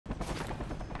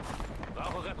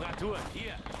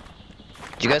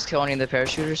Did you guys kill any of the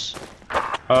parachuters?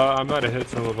 I might have hit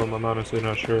some of them, I'm honestly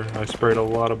not sure. I sprayed a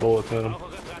lot of bullets at them.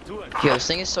 Yo, this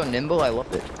thing is so nimble, I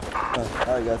love it.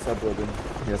 Alright guys, stop building.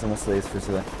 You guys almost slaves for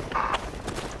today.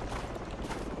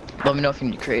 Let me know if you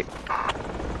need to create.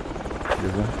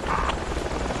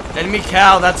 Enemy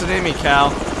cow, that's an enemy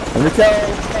cow. Enemy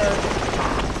cow!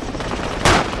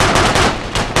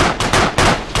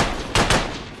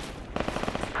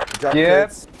 Drop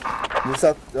crates. Move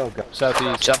south. Oh god.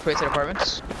 Southeast. Jump crates at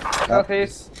apartments?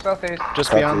 Southeast. Southeast.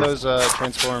 Just beyond those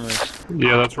transformers.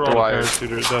 Yeah, that's where all the wires.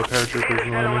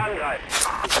 paratroopers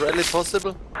landing. Really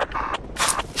possible?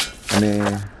 I mean...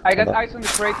 I got ice on the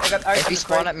crate, I got ice If on you the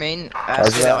spawn crate. at main,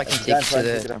 ask me that I can take you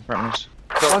to the apartments.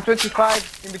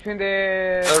 125 in between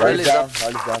the... Riley's down,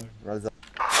 Riley's down, Riley's down.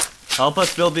 Help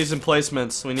us build these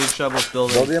emplacements. We need shovels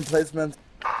building. Build the emplacement.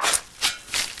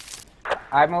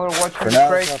 I'm overwatching For the now,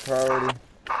 crate. it's our priority.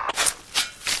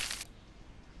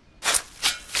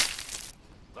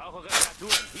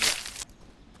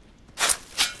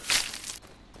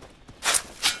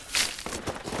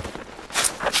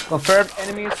 Confirmed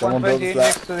enemies, Someone 120 build a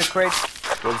next to the crate.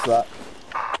 Build a slot.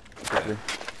 Quickly.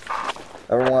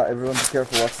 Everyone be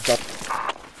careful, watch the stuff.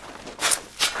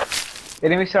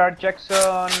 Enemies are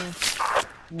Jackson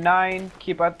 9,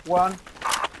 keep at 1.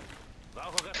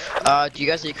 Do you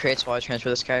guys need crates while I transfer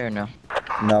this guy or no?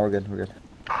 No, we're good, we're good.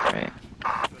 Alright.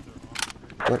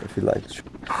 What if you like?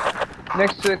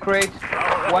 Next to the crate,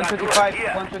 125,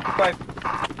 125.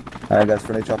 Alright guys,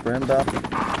 friendly chopper inbound.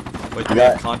 Wait, do we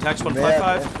have contacts?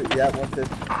 155? Yeah,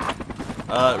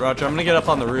 150. Roger, I'm gonna get up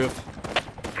on the roof.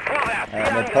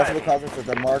 And the possible contacts at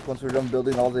the mark, once we're done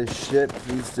building all this shit,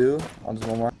 please do. On this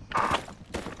one mark.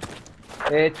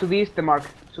 To the east, the mark.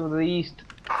 To the east.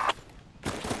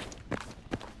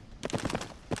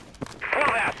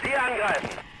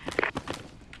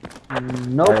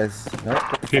 Nope. Guys, nope.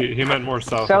 He meant more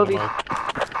south. Southeast.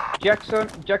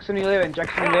 Jackson 11,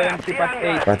 Jackson 11, keep at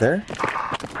 8. Right there?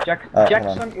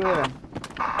 Jackson 11.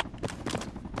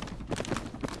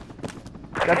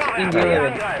 That's India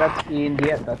 11. That's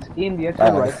India. That's India. To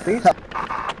the right, please.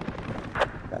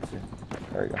 Gotcha.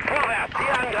 There we go.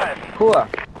 Cool. Alright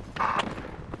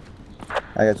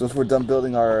guys, once we're done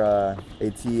building our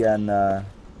AT and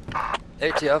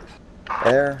AT up.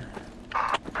 air.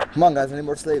 Come on guys, I need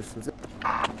more slaves. Let's go.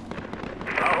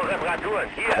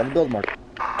 On the build mark.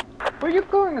 Where you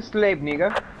going, a slave,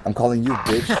 nigga? I'm calling you,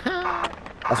 bitch.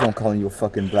 That's what I'm calling you, a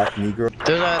fucking black negro.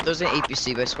 There's an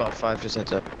APC by squad 5, just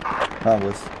heads up.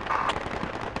 Boys.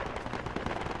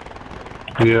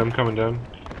 Yeah, I'm coming down.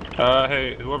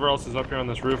 Hey, whoever else is up here on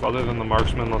this roof, other than the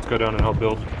marksman, let's go down and help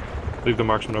build. Leave the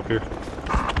marksman up here.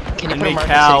 Can you put a Enemy mark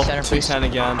cow, in the city center,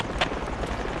 please? 210 again.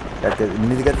 You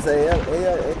need to get this A.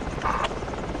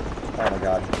 Oh my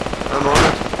god. I'm on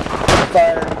it.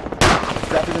 Fire.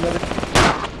 Dropping another.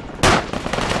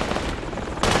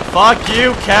 Fuck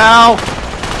you, cow!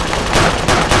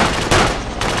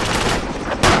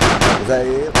 Is that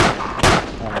it?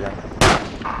 Oh my god.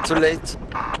 Too late.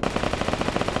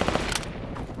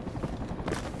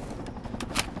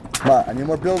 Come on, I need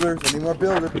more builders.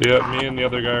 Yeah, me and the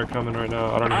other guy are coming right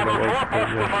now. I don't know who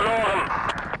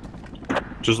that was.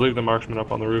 Just leave the marksman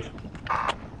up on the roof.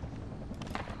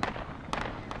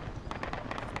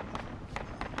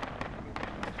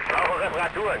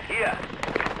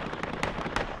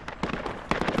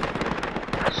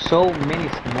 So many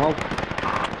smoke.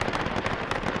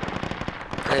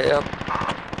 Okay, up.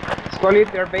 Squad lead,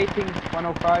 they're baiting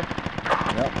 105.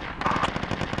 Yep.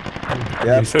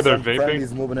 Yeah, You said they're some vaping?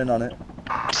 friendlies moving in on it.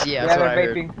 Yeah, that's what I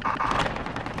they're heard. vaping.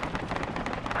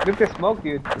 Look at the smoke,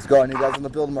 dude. Let's go, I need guys on the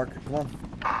build marker. Come on.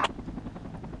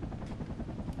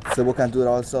 Sybil can't do it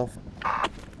all himself.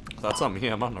 That's not me,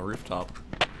 I'm on the rooftop.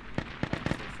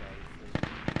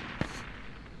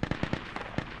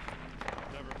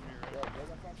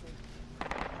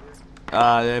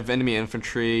 They have enemy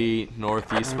infantry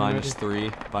northeast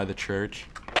 -3 by the church.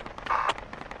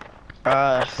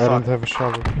 Fuck. I don't have a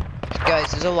shovel. Guys,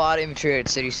 there's a lot of infantry at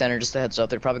city center, just a heads up.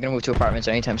 They're probably gonna move to apartments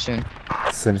anytime soon.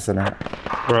 City center.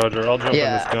 Roger, I'll jump Yeah,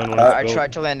 on this gun when I it's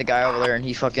tried to land a guy over there and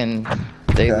he fucking...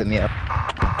 They lit me up.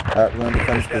 Alright, we're gonna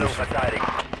defend this position.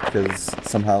 Because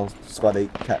somehow Squad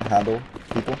 8 can't handle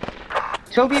people.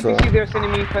 Tell the So- APC there's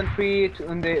enemy infantry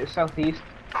on the southeast.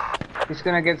 He's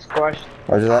gonna get squashed.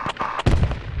 Roger that.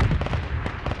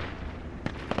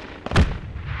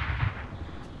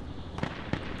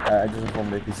 Alright, I just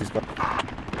informed the APC squad.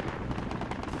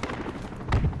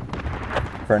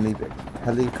 Friendly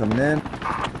heli coming in.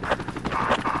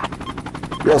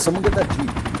 Yo, someone get that Jeep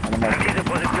on the mark.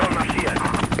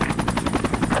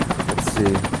 Let's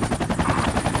see.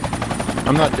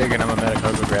 I'm not digging, I'm a medic,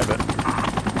 I'll go grab it.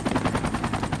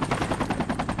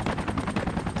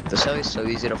 The cell is so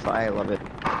easy to fire, I love it.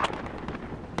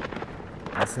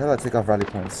 Let's see how I take off rally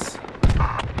points.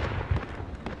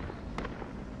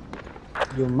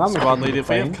 Your mom Squad lead, if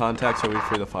we have contacts, are we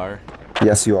free to fire?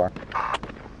 Yes, you are.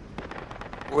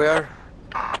 Where?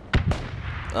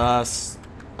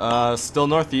 Still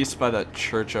northeast by that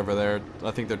church over there.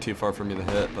 I think they're too far for me to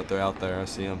hit, but they're out there. I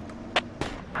see them.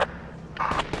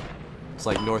 It's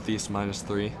like northeast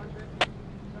 -3.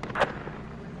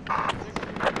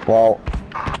 Well.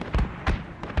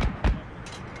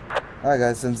 Alright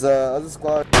guys, since other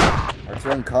squad are too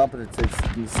incompetent to take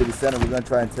the city center, we're gonna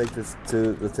try and take this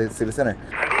to the city center.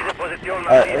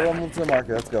 Alright, everyone move to the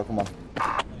market, let's go, come on.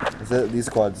 Let's let these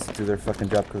squads do their fucking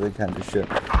job because they can't do shit.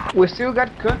 We still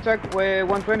got contact with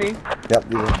 120. Yep,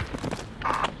 they will.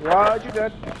 Roger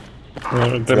that.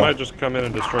 They might just come in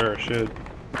and destroy our shit.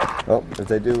 Oh, if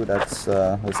they do, that's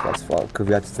the squad's fault because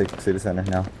we have to take the city center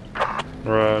now.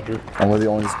 Roger. And we're the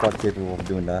only squad capable of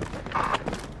doing that.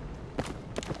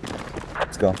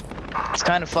 Let's go. It's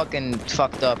kind of fucking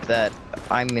fucked up that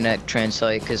I'm gonna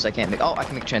translate because I can't make. Oh, I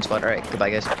can make transport. Alright,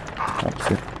 goodbye, guys. Oh,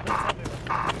 shit.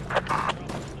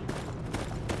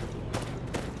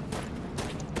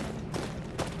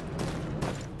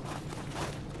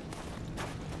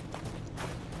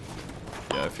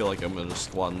 Yeah, I feel like I'm gonna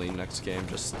squad lead next game,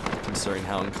 just considering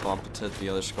how incompetent the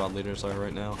other squad leaders are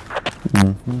right now.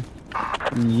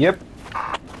 Yep.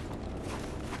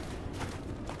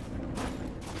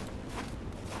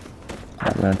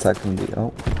 I'm gonna attack from the.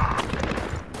 Oh.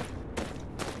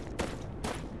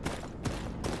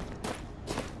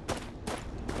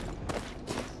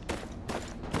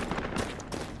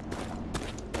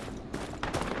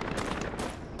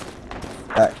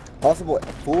 Alright, possible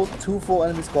two full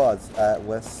enemy squads at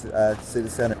West City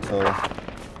Center, so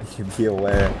you can be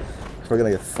aware. We're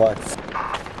gonna get fucked.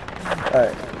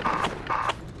 Alright.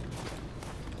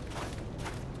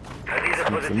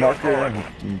 Use the marker and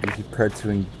be prepared to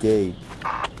engage.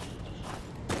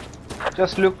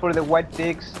 Just look for the white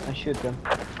pigs and shoot them.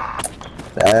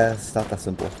 That's not that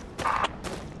simple.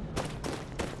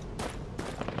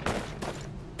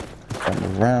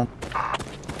 Come around.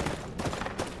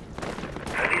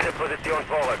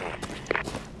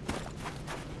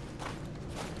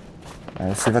 Alright,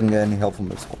 let's see if I can get any help from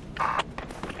this one.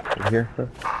 Over here?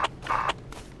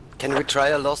 Can we try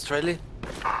a lost rally?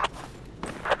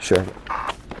 Sure.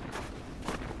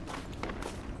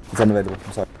 It's unavailable,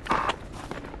 I'm sorry.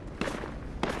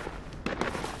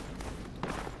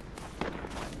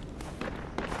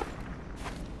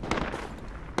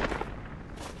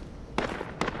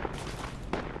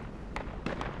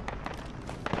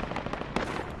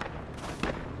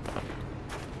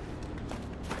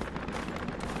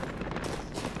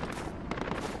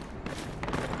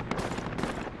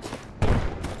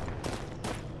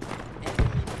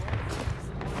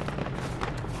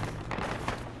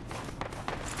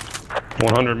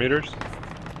 meters.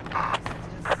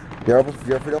 You're open,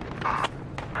 you're free to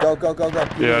go, go, go, go.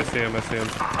 Yeah, I see him, I see him.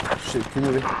 Shit, keep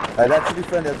moving. That should be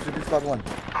friendly, that should be squad 1.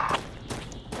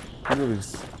 Keep moving.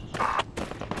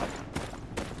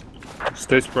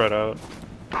 Stay spread out.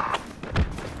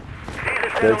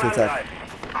 Ready to attack.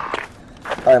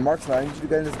 Alright, marksman, I need you to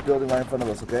get in this building right in front of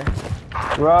us, okay?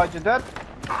 Roger that.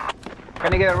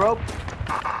 Can I get a rope?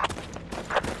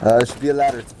 It should be a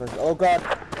ladder. It's oh god!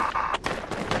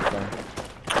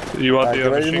 You want the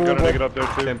machine gunner to get up there too?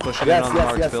 Okay, I'm pushing in on the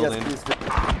marked building. Please.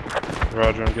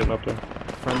 Roger, I'm getting up there.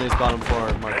 Friendly's bottom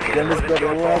floor, marked Get in this building,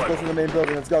 everyone else goes to the main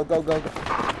building. Let's go, go, go, go.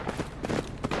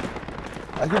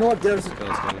 You know what, get us. Okay,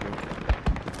 let's go in here.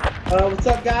 What's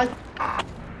up, guys?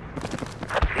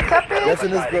 Get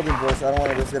in this building, boys. I don't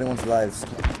want to risk anyone's lives.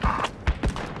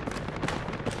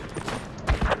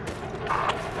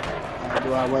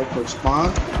 Do I wait for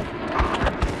spawn?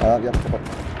 Yep.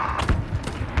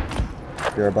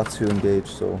 They're about to engage,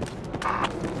 so.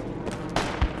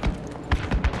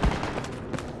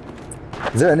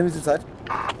 Is there enemies inside?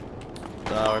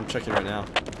 I'm checking right now.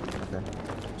 Okay.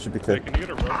 Should be clear. Hey, can you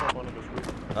get a rope up onto this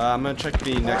roof? I'm gonna check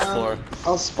the next floor.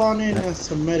 I'll spawn in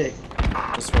as a medic.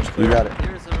 This floor's clear. You got it.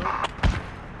 Here's a rope.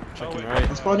 Checking right.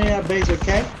 I'll spawn in at base,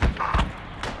 okay?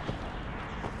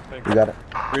 You got it.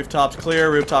 Rooftop's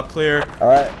clear, rooftop clear.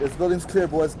 Alright, this building's clear,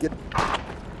 boys. Get.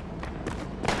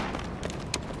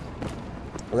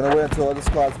 We're gonna wait until other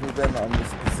squads move in on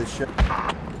this position.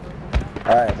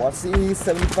 Alright, watch the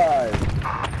E75.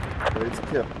 Ready to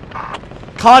kill.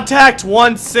 Contact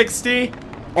 160.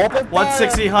 Open fire!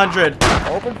 160, 100.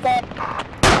 Open fire!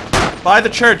 By the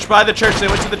church, by the church. They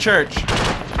went to the church.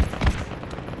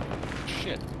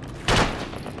 Shit.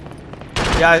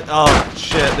 Yeah, oh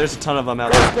shit, there's a ton of them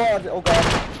out there. Squad. Oh god.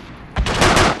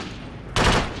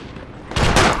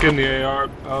 Getting the AR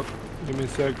up. Give me a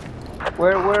sec.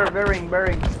 Where, bearing.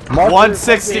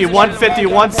 160, 150,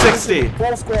 160.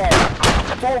 Full squad.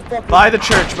 Full fucking. By the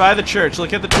church,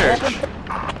 look at the church.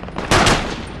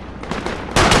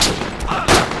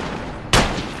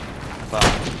 Fuck.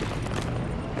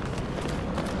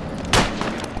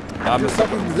 I'm just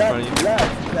fucking in front of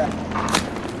you.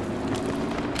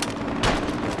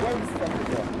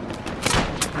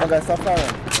 Come on guys, stop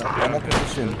firing. I'm up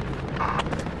position.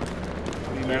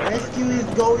 Rescue is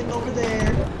going over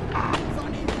there.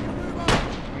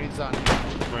 Green's on.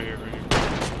 Right here.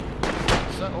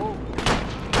 So, oh.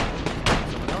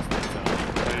 Someone else needs on.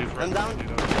 Yeah, he's right I'm down.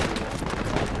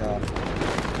 God.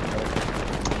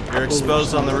 You're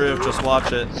exposed on the roof, just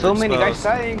watch it. So many guys Exposed.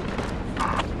 dying.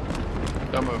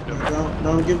 Don't move.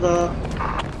 Don't give up.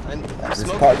 And There's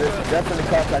smoke. definitely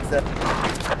contacts there.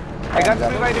 I got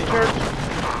three by the church.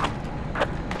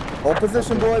 Hold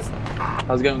position, boys.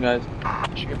 How's it going, guys?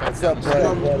 Should get back What's down up, the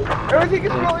stairs. buddy? Everything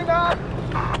is blowing up.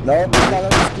 No, it's not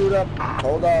gonna screwed up.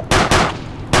 Hold up.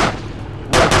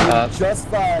 Just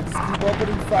fine. Just keep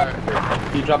opening fire.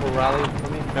 Can you drop a rally for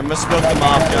me? I'm gonna smoke them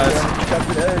off, guys.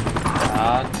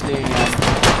 Ah, damn.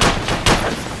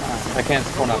 I can't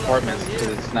spawn apartments because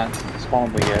it's not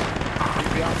spawnable yet.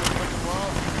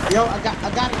 Yo, I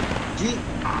got it. G.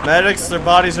 Medics, their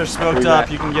bodies are smoked up.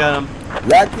 You can get them.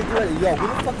 Yeah, keep ready. Yo, who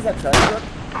the fuck is that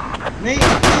trying? Me,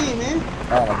 man.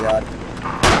 Oh my god.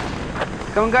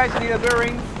 Come on, guys, need a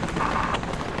bearing.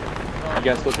 You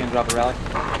guys still can't drop a rally?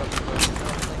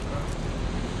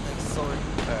 Sorry.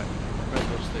 Might as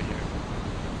well stay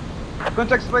here.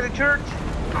 Contacts by the church.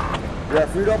 Yeah,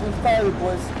 free to open fire,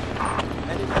 boys.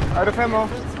 Out of ammo.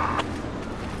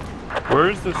 Where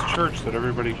is this church that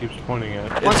everybody keeps pointing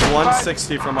at? It's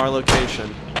 160 from our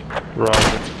location.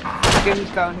 Roger. Okay,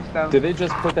 he's down. Did they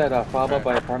just put that fob up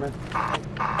by apartment?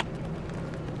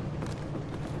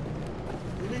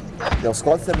 Yo,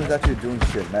 squad 7 is actually doing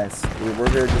shit. Nice. We're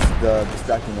here just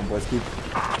distracting them, boys. Keep.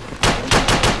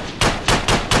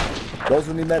 Those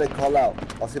who need medic, call out.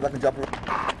 I'll see if I can drop a. If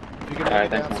you can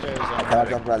Alright, make it thanks, downstairs, I cannot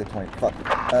drop a rally point. Fuck.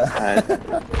 Alright.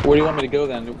 Where do you want me to go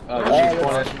then?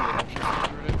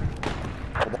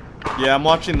 Yeah, I'm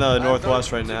watching the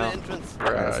northwest right now. Since,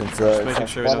 making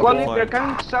sure we squad- don't They're fire.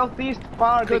 coming southeast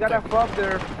far. They got a fob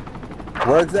there.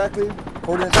 Where exactly?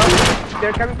 Coordinates, please. Southeast.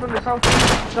 They're coming from the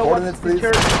southeast. So Coordinates, what's the please.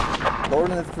 church?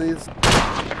 Coordinates, please.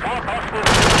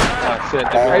 Oh shit,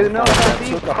 I don't know, Took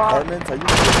southeast far. apartments. Are you?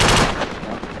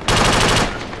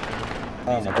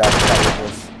 Oh my god,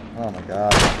 boys. Oh my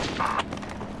god.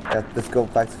 Yeah, let's go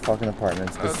back to fucking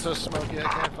apartments. Oh, it's so smoky, I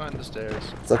can't find the stairs.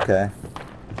 It's okay.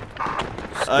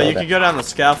 You can go down the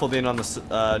scaffolding on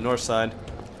the north side.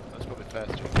 That's probably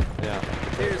faster. Yeah.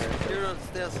 Here are the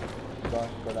stairs.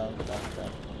 Go down.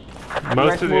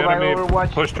 Most of the move, I enemy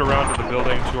overwatch. pushed around to the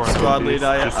building to our Squad northeast, lead,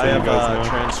 I just so have you guys a know.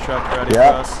 trans truck ready for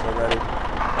Yeah, us. we're ready.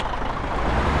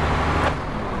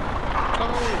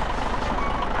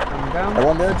 Come down.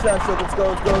 Everyone, get a chance. Let's go.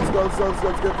 Let's get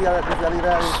the out. Let's get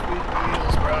out. Sweet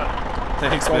wheels, bro.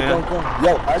 Thanks, Go. man.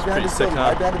 Yo, eyes behind pretty this sick, building. huh?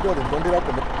 Eyes behind the building. Don't get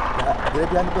open. Get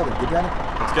behind the building. Get behind it.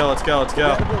 Let's go. Get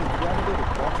behind the building. Get behind the building.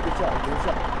 Watch a good shot. Get a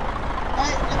shot.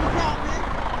 Hey, let me drop, man.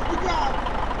 Let me drop.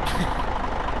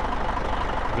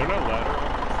 Is there no ladder?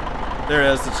 There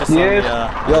is. It's just Yes. on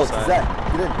the Yo, other side. Zach,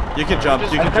 get in. You can jump. You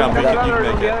can I'm jump. coming You down can on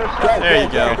make the it. other Go, side. There you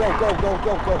go. go.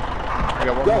 I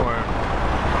got one Go. more.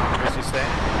 Where's he staying?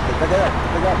 Pick it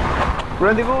up.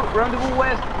 Rendezvous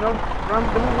west. No,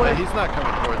 rendezvous Wait, west. he's not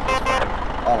coming towards us.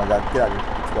 Oh my god, get out of here.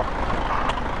 Let's go.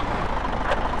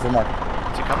 It's a mark.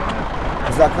 Is he coming now?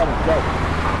 He's not coming. Go.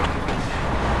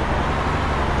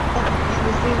 He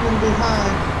was leaving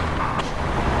behind.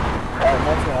 Alright,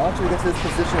 Marksman, I want you to get to this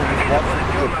position and just watch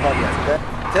the progress, okay?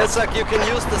 Tesak, you can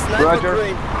use the sniper Roger.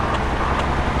 crane.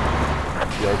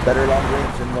 You're better long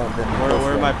range than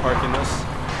Where am I parking this?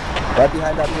 Right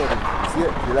behind that building. You see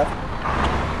it? To your left?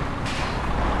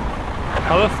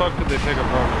 How the fuck did they take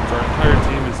apartments? Our entire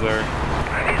team is there.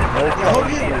 Hold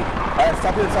here. Alright,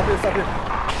 stop here. Let's go,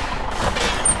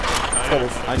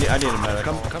 boys. I need a medic.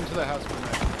 Come to the house with me.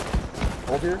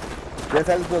 Hold here. Get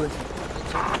inside this building.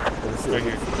 Let's see. Right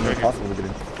here, It's right here. impossible to get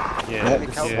in. Yeah. No,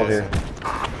 just hold here.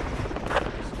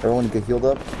 Everyone get healed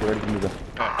up. Get ready to move in.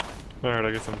 Alright,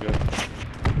 I guess I'm good.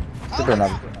 Sit there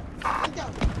now.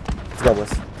 Let's go,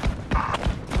 boys.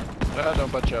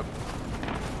 Don't bunch up.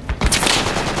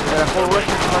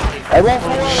 Everyone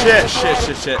forward!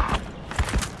 Shit.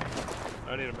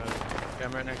 I need a medic. Okay,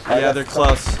 I'm right next to Alright, Yeah, they're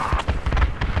close. you.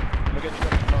 Look at you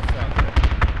up and tossed out.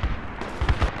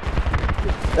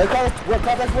 Hey, call us. We're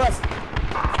contact for us.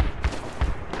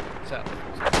 south.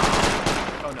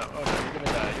 Oh no, you're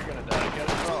gonna die, you're gonna die. Get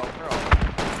it, crawl.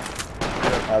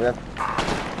 Yep.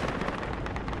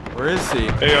 Where is he?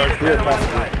 AR. Here,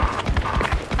 possibly.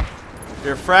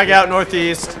 You're frag out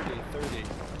northeast. 30.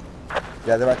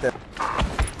 Yeah, they're right there.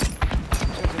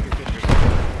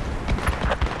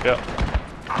 Yeah.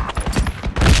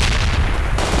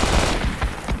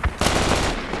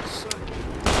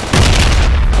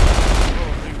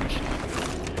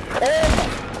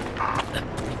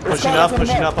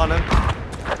 Pushing up on him.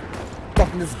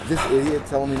 Fucking this idiot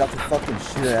telling me not to fucking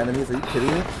shoot at enemies. Are you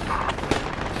kidding me?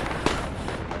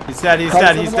 He's dead.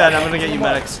 I'm gonna get you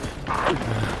medics.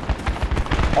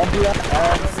 I'll do that.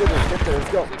 Sigils, get there.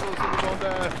 Let's go.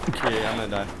 Okay, I'm gonna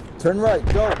die. Turn right.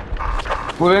 Go.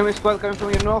 Full enemy squad coming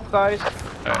from your north, guys.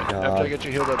 Alright, God. after I get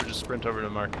you healed up, just sprint over to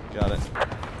Mark. Got it.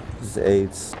 This is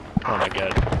AIDS. Oh my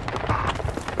god.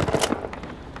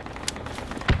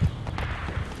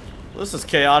 This is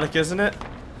chaotic, isn't it?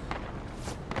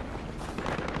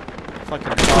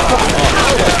 Fucking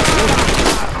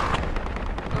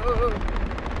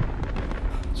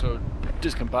So,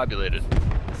 discombobulated.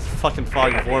 fucking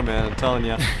fog of war, man. I'm telling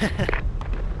you.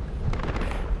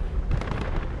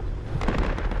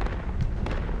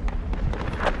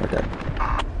 Okay.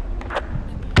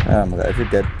 Oh my god, if you're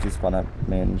dead, please spawn up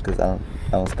main, because I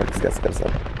don't expect this guy to get us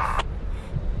up.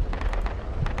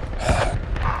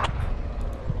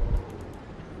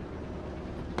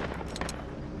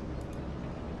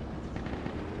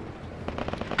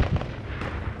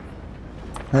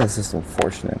 This is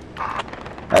unfortunate.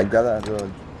 I got that little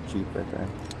Jeep right there.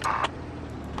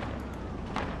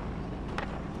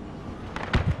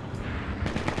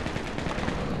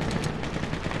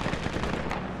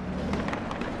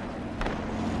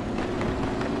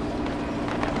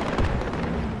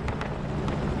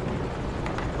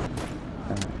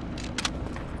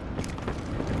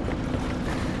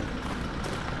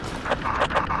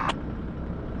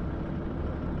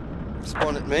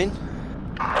 Spawn at main.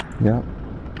 Yep.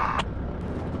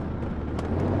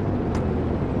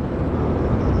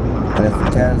 And if we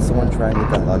can, someone try and get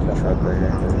that logging truck right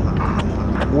here.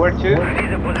 Where to?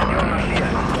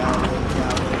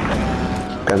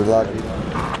 Got a lot of people.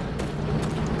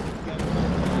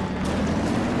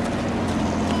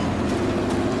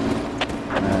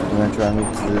 Alright, we're gonna try and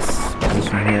move to this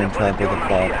position here and try and build a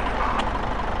fog.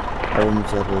 I will move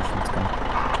to that position, let's go.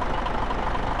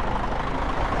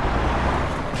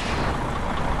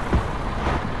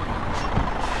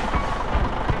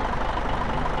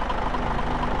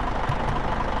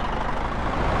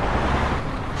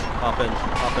 Hop in.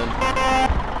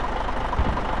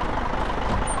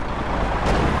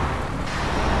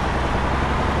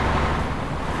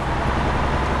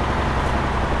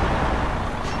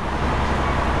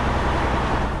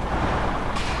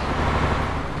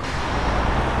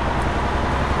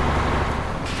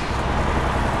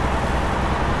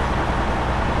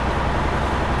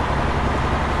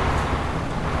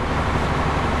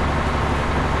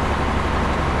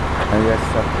 And you guys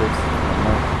stuff this.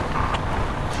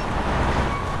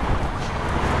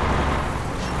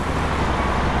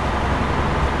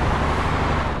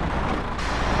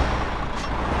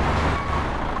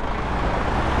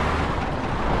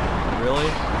 Really?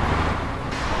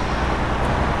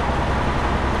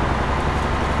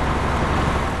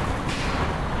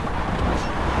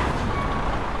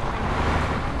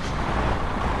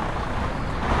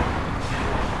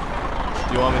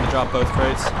 Do you want me to drop both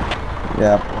crates?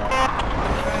 Yeah.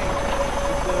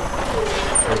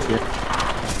 Thank you.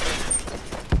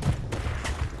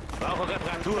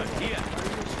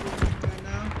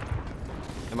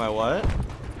 Am I what?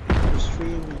 You're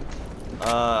streaming.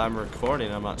 I'm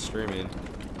recording, I'm not streaming.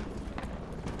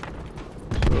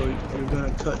 So you're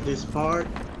gonna cut this part?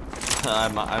 I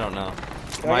don't know.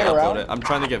 Can I Might get upload around? it. I'm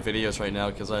trying to get videos right now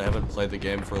because I haven't played the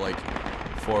game for like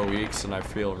 4 weeks and I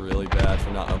feel really bad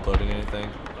for not uploading anything.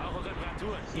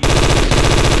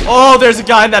 Oh, there's a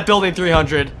guy in that building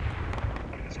 300.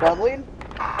 Squad lead?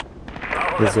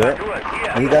 Is it?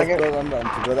 And you guys build on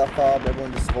to go that fob,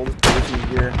 everyone just hold this position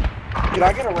here. Can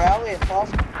I get a rally if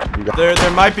possible? You got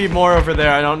There might be more over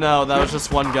there, I don't know. That was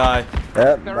just one guy.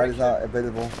 Yep, right is not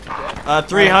available.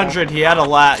 300, he had a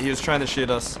lat, he was trying to shoot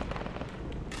us.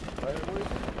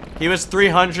 He was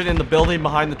 300 in the building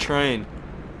behind the train.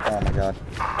 Oh my god.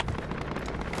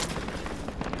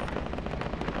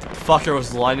 Fucker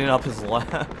was lining up his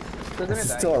lat. Is he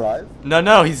still alive?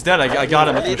 No, he's dead. I got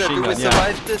him with the Leader, machine do we gun, yeah.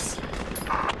 survive this?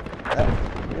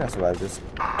 Yeah, we're gonna survive this.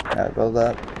 Alright, build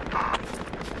that.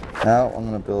 Now I'm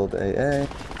gonna build AA.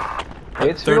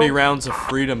 It's 30 filled. rounds of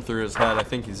freedom through his head. I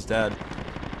think he's dead.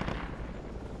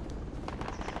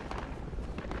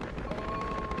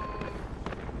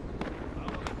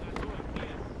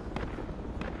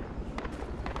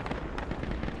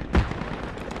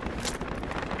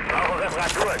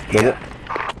 Build it.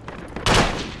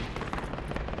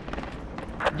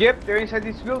 Yep, they're inside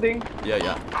this building. Yeah,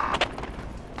 yeah.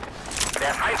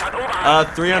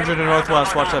 300 to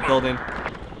northwest, watch that building.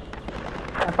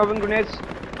 I'm popping grenades.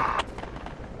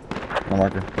 No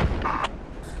marker.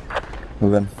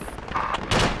 Move in.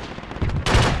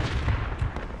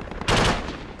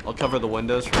 I'll cover the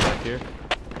windows from back here.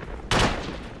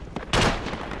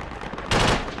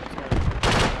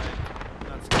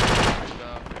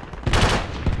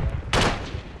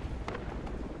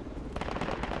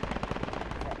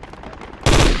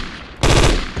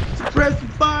 Press the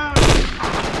fire!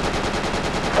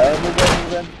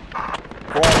 Move in.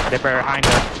 They're behind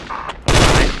us.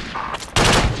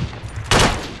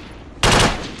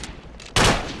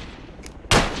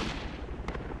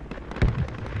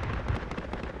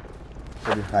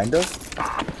 They're behind us?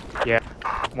 Yeah,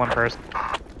 one person.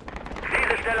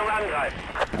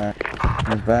 Alright,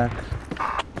 move back.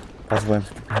 Possibly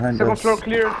behind Second us. floor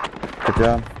clear. Good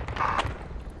job.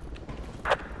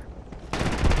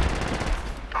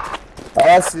 Oh,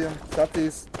 I see him.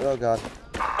 Southeast. Oh god.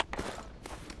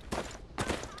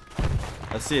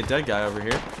 I see a dead guy over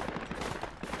here.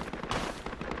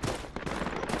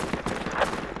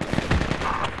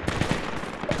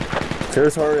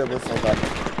 Territory of this one.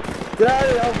 Get out of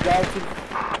here, oh god.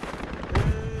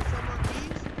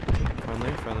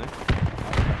 Friendly.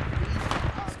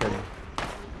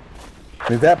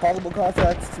 We've had possible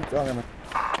contacts. Oh, no.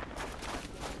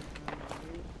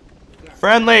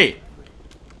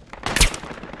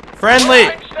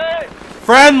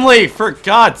 Friendly, for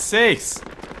God's sakes.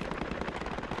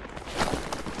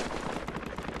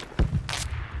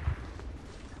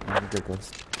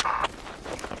 Ridiculous.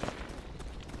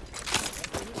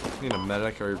 Need a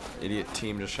medic or idiot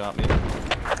team just shot me.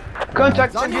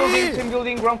 Contact, same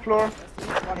building, ground floor.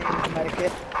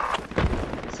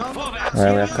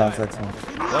 Alright, we have contacts.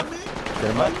 What?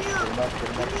 Get him up.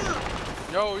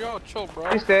 Yo, chill, bro.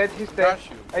 He's dead. Got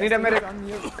you. I need a medic.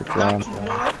 Good job.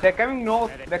 They're coming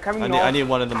north. I need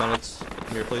one of the medics.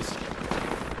 Here, please.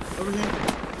 Over here.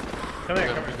 Come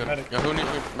here, medic. Yeah, who needs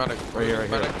medic? Right here.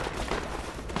 Medic.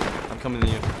 I'm coming to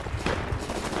you.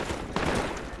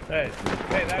 Hey,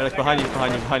 Medic, behind you.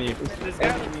 This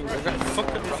guy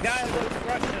fucking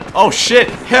Russian. Oh shit!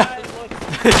 Yeah.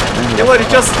 It would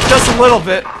just a little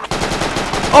bit.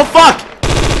 Oh fuck!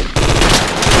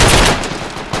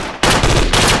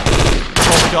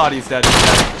 Oh god, he's dead.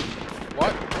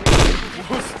 What?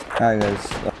 Alright guys.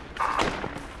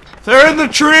 They're in the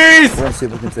trees! We're gonna see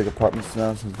if we can take apartments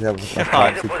now since we have a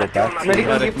God. to go back.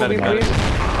 Medic, Medic. please.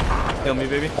 Kill me,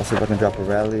 baby. I'll see if I can drop a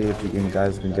rally if you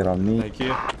guys can get on me. Thank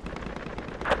you.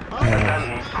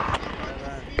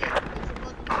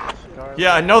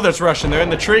 Yeah, I know there's Russian. They're in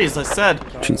the trees, I said.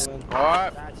 Jeez.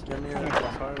 What?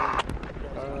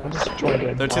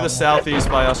 They're to the southeast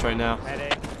by us right now.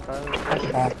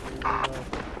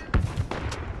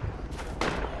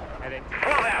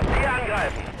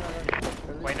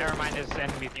 Wait, never mind, there's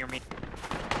enemies near me.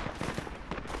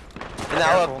 In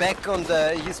our back on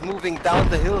the, he's moving down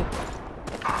the hill.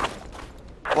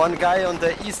 One guy on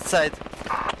the east side.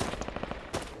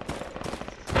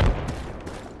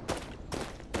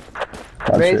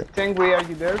 Oh, Wait, shit. Tangri, are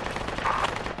you there?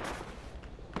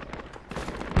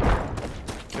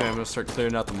 Okay, I'm gonna start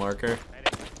clearing out the marker.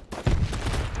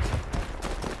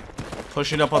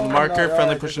 Pushing up on the marker, no,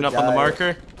 friendly there's pushing a up on the guy.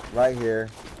 marker. Right here.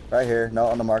 No,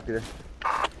 on the marker.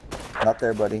 Not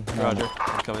there, buddy. No. Roger,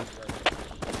 I'm coming.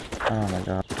 Oh my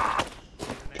god.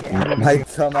 My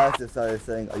dumbass just started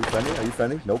saying, "Are you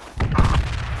friendly? Nope.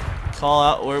 Call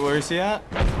out, where is he at?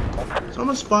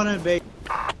 Someone spawned at bait.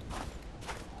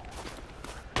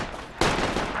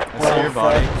 I see your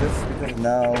body. Just because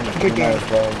now, we might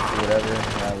as well do whatever.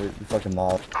 We fucking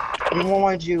lost. We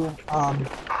wanted you,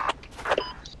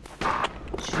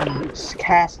 to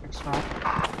cast next round.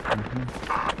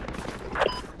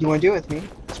 You wanna do it with me?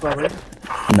 It's well written.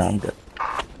 No, I'm good.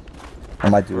 I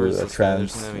might do Where is a this guy?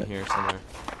 trans. There's an enemy here somewhere.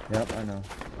 Yep, I know.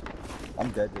 I'm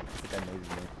dead. I think I made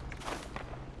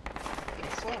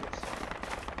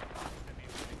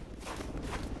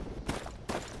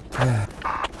it.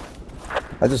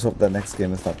 I just hope that next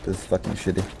game is not this fucking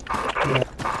shitty. Yeah.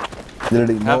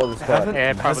 Literally no other squad. Yeah,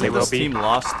 it probably Hasn't will this be. team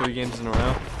lost 3 games in a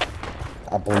row?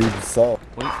 I believe so.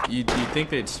 You think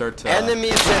they'd start to...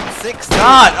 Enemies at 60.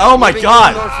 God! Oh my Moving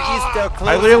god! northeast, they're close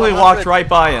I literally 100. walked right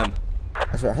by him.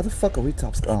 I swear, how the fuck are we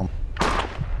top?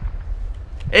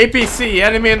 APC,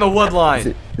 enemy in the wood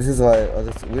line. This is why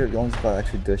we're the only squad that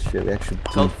actually does shit. We actually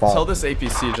Tell this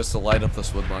APC just to light up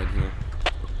this wood line here.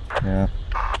 Yeah.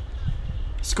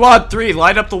 Squad 3,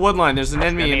 light up the wood line. There's an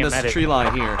enemy in this medic. tree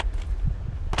line here.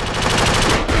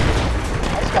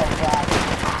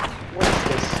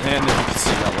 And if you can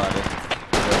see that ladder.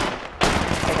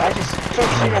 Like, I just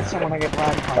don't shoot at someone I get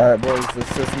loud. Alright, boys,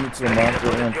 let's just move to the marker.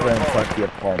 We're gonna try and attack the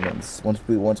apartments. Once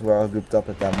we're all grouped up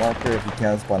at that marker, if you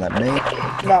can spawn at main,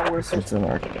 Not worth it. to the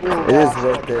marker. It is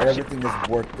worth it. Everything is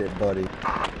worth it, buddy.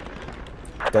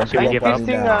 Don't Should we give give up up? on me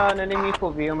Facing now. an enemy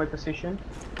for V on my position.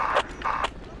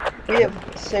 We have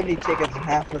 70 tickets and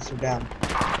half of us are down.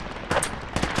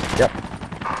 Yep.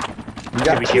 You got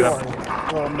Should we give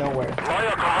up? Well, nowhere.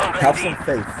 Have some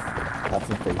faith. Have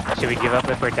some faith. Should we give up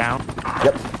if we're down?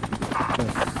 Yep.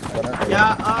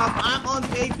 Yeah, I'm on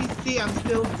APC. I'm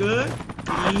still good.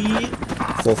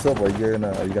 Yeah. So Silver, are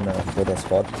you gonna build a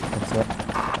squad?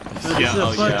 Yeah,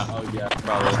 oh yeah,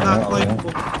 probably. It's not Yeah.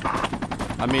 playable.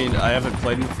 I mean, I haven't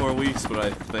played in 4 weeks, but I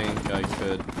think I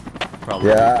could probably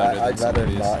be Yeah, better than I'd some of rather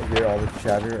these. not hear all the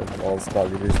chatter of all the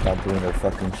squad leaders not doing their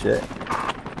fucking shit.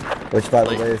 Which, by the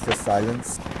Like- way, is just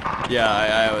silence. Yeah,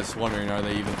 I was wondering, are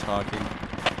they even talking?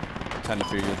 Kinda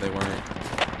figured they weren't.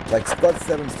 Like, Squad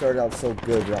 7 started out so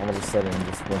good, and all of a sudden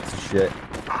just went to shit.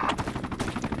 I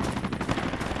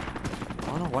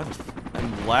don't know why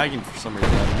I'm lagging for some reason.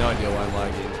 I have no idea why I'm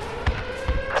lagging.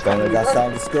 Don't let that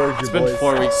sound discourage you, It's been boys.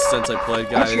 4 weeks since I played,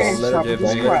 guys. Okay, so Forgive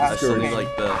this me. crap. I still need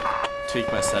like to tweak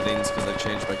my settings because I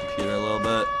changed my computer a little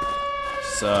bit.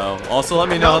 So, also let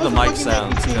me know how the mic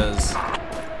sounds because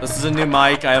this is a new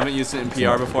mic. I haven't used it in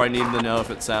PR before. I need to know if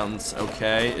it sounds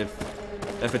okay.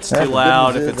 If it's too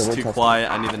loud, if it's too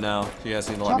quiet, I need to know. You guys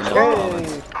need to let me know in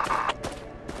the comments.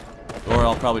 Or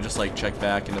I'll probably just like check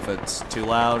back, and if it's too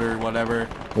loud or whatever,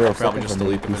 I'll probably just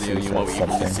delete the video. You won't even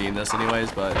be seeing this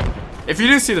anyways. But if you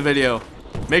do see the video,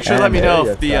 make sure to let me know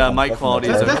if the mic quality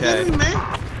is okay.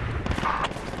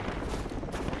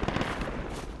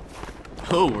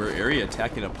 Oh, we're area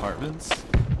attacking apartments?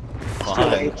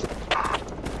 Fun.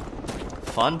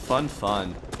 Fun, fun,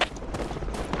 fun.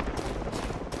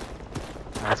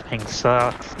 This ping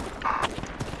sucks.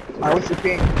 I was the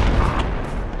ping.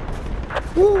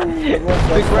 Big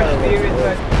rush here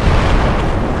inside.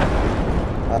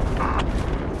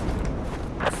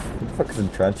 Who the fuck is in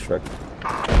trench truck?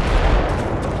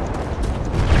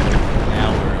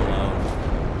 Now we're alone.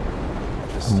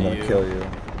 Just I'm you. gonna kill you.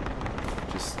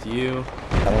 Just you.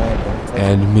 I don't wanna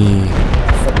And me.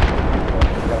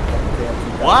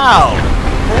 Wow!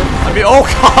 I mean, oh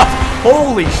god!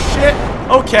 Holy shit!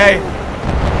 Okay.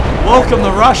 Welcome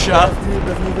to Russia.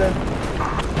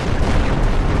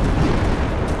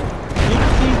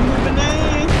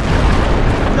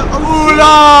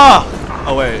 Ooh-la!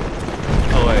 Oh wait.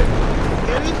 Oh wait.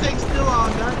 Everything's still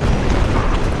on that.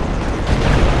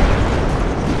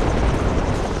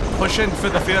 Push in for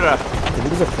the Führer. Did he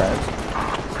use a French?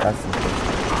 That's the thing.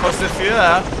 Push the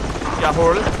Führer.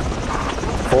 Jawohl.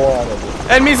 4 out of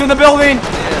it. Enemies in the building!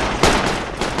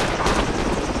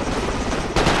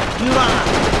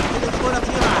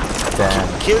 Damn.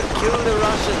 Kill the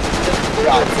Russians. There's 4%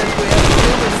 we have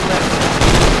humans left.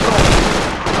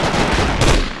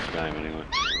 Time anyway.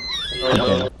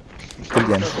 Good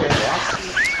game.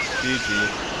 GG.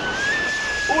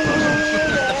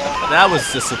 That was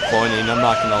disappointing, I'm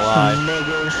not gonna lie.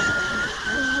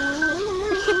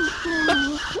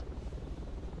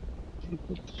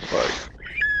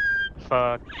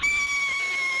 Fuck.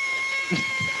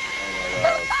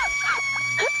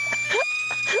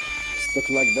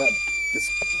 Looking like that.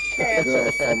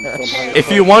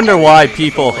 If you wonder why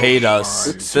people hate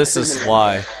us, this is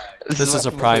why. This is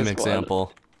a prime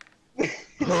example. My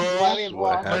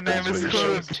name is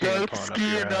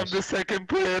Kolsky and I'm the second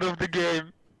player of the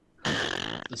game.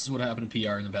 This is what happened in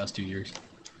PR in the past 2 years.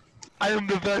 I am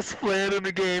the best player in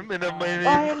the game and my name is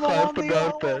half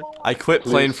about that. I quit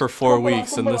playing for 4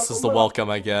 weeks and this is the welcome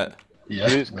I get. Yeah.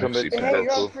 Hey,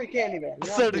 you're on free candy, man.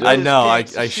 I know,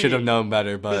 I should have known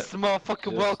better, but... This is the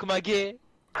motherfucking welcome I get.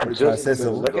 We're trying to say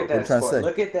so. What are you trying to say?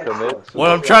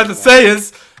 What I'm trying to say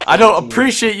is, I don't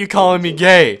appreciate you calling me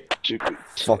gay.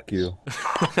 Fuck you.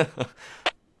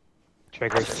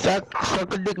 Triggered. Suck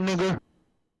a dick, nigga.